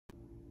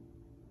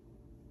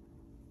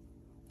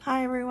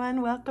Hi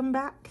everyone, welcome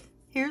back.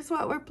 Here's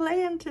what we're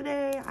playing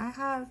today. I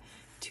have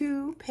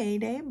 2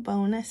 Payday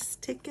bonus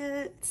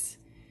tickets,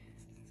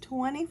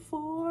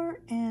 24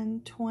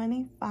 and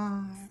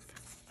 25.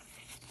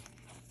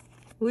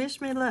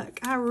 Wish me luck.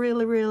 I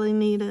really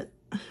need it.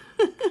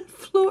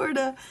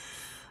 Florida,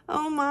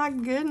 oh my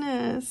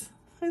goodness,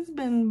 it's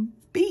been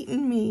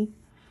beating me.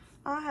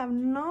 I have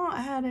not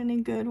had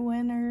any good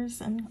winners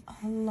in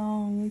a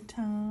long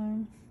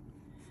time.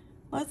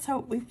 Let's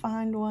hope we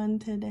find one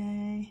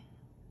today.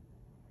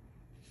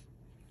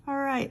 All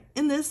right,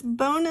 in this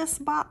bonus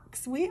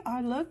box, we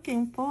are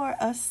looking for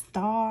a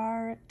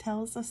star. It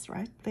tells us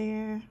right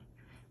there.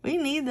 We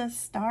need the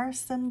star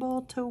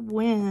symbol to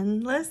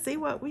win. Let's see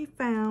what we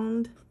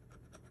found.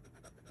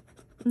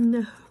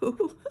 No.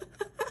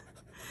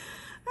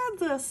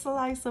 That's a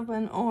slice of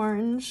an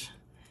orange.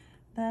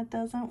 That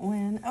doesn't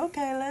win.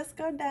 Okay, let's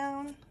go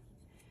down.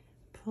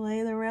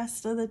 Play the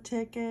rest of the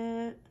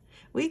ticket.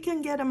 We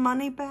can get a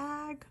money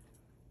bag,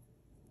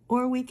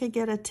 or we could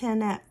get a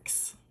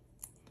 10x.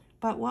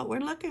 But what we're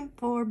looking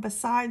for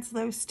besides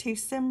those 2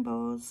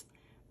 symbols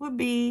would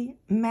be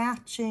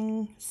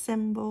matching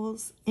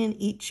symbols in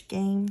each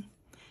game.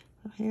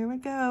 So here we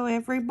go.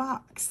 Every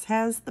box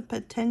has the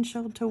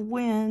potential to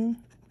win.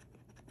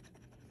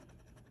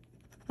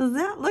 Does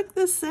that look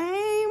the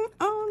same?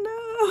 Oh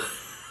no.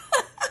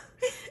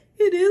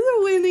 It is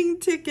a winning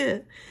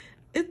ticket.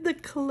 It's the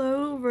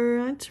clover.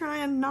 I'm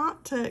trying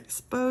not to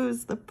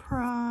expose the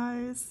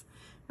prize.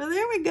 Well,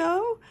 there we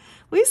go.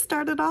 We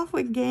started off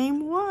with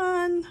game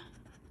 1.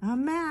 A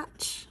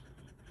match,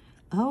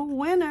 a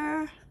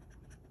winner.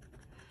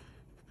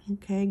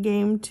 Okay,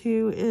 game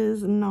 2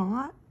 is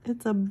not.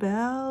 It's a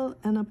bell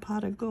and a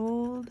pot of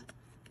gold.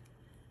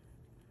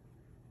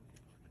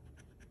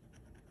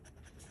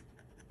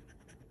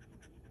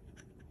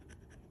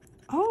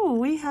 Oh,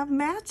 we have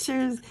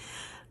matchers.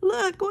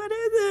 Look, what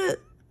is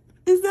it?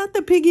 Is that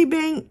the piggy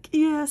bank?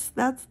 Yes,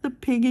 that's the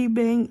piggy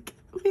bank.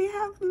 We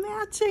have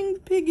matching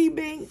piggy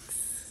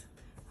banks.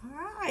 All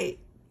right.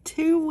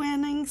 2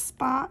 winning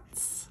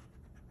spots.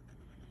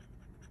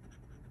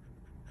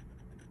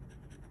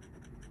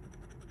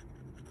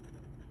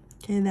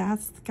 Okay,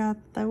 that's got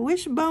the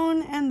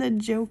wishbone and the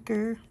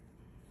joker.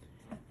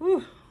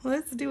 Ooh,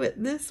 let's do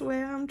it this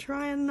way. I'm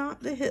trying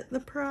not to hit the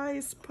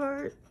prize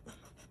part.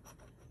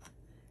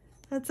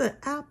 That's an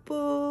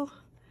apple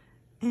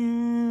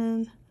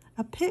and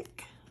a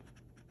pick.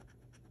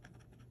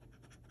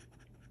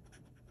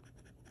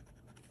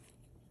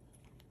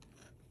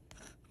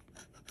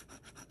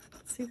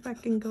 See if I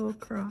can go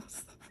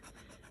across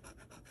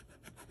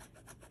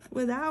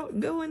without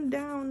going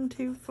down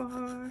too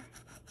far.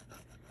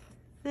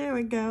 There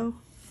we go.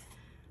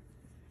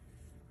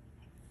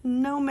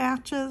 No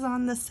matches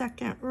on the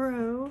 2nd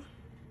row.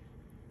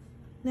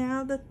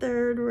 Now the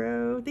 3rd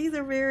row. These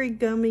are very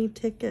gummy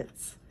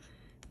tickets.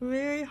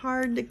 Very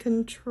hard to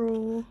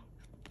control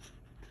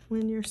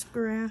when you're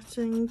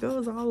scratching.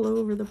 Goes all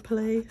over the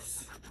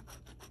place.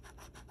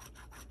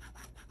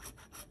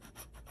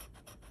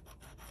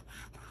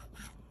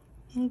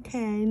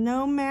 Okay,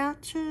 no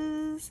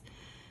matches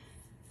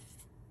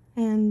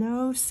and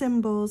no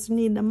symbols.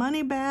 Need the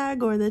money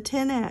bag or the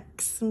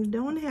 10x. We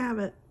don't have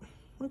it.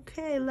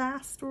 Okay,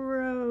 last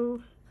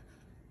row.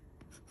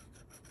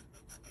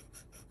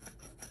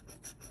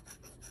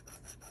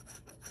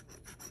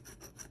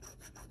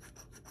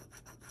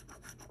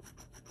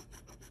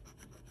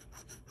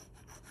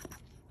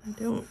 I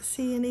don't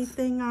see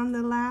anything on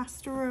the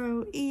last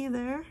row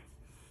either.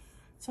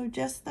 So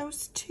just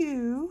those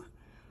 2.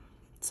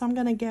 So I'm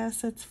gonna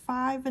guess it's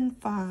 5 and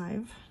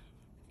 5.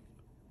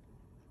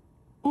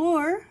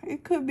 Or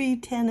it could be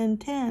 10 and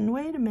 10.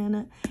 Wait a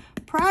minute.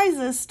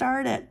 Prizes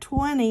start at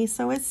 20,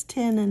 so it's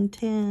 10 and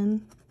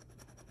 10.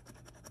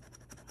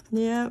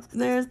 Yep,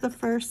 there's the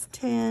first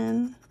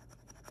 10.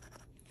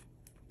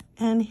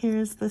 And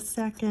here's the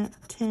second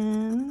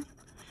 10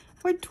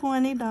 for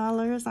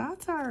 $20.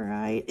 That's all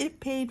right. It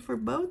paid for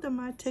both of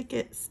my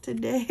tickets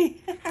today.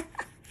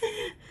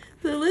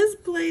 So let's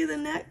play the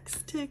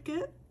next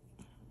ticket.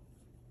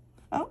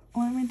 Oh,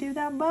 let me do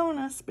that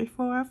bonus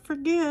before I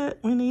forget.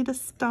 We need a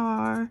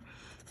star.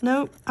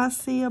 Nope, I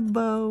see a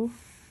bow.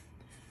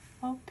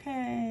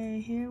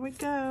 Okay, here we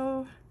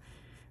go.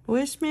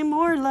 Wish me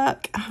more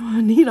luck.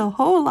 I need a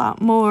whole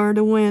lot more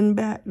to win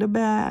back to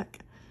back.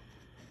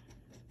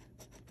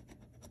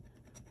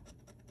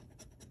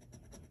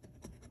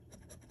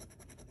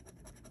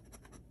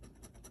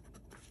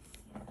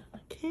 I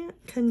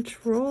can't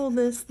control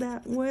this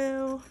that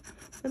well,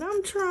 but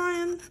I'm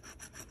trying.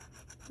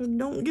 So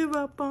don't give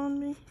up on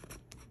me.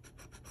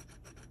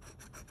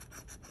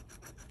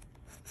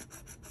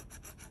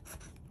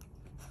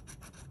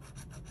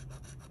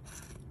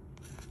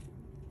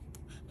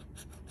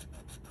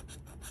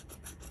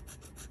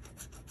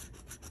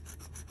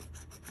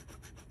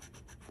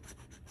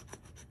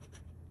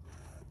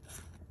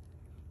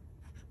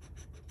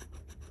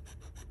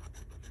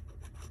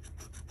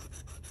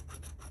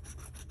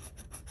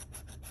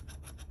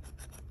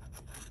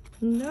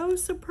 No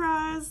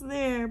surprise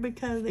there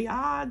because the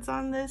odds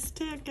on this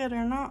ticket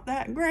are not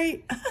that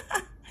great.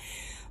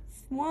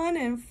 1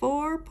 in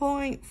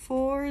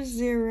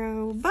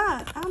 4.40,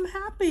 but I'm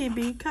happy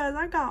because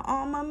I got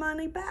all my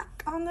money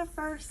back on the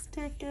first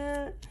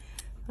ticket.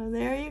 So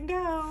there you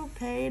go,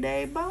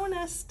 payday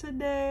bonus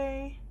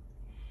today.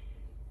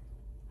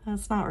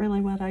 That's not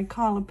really what I'd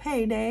call a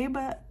payday,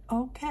 but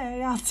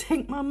okay, I'll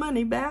take my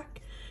money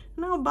back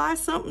and I'll buy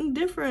something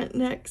different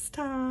next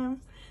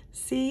time.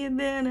 See you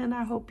then, and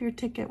I hope your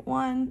ticket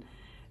won.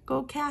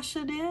 Go cash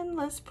it in.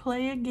 Let's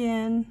play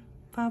again.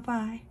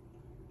 Bye-bye.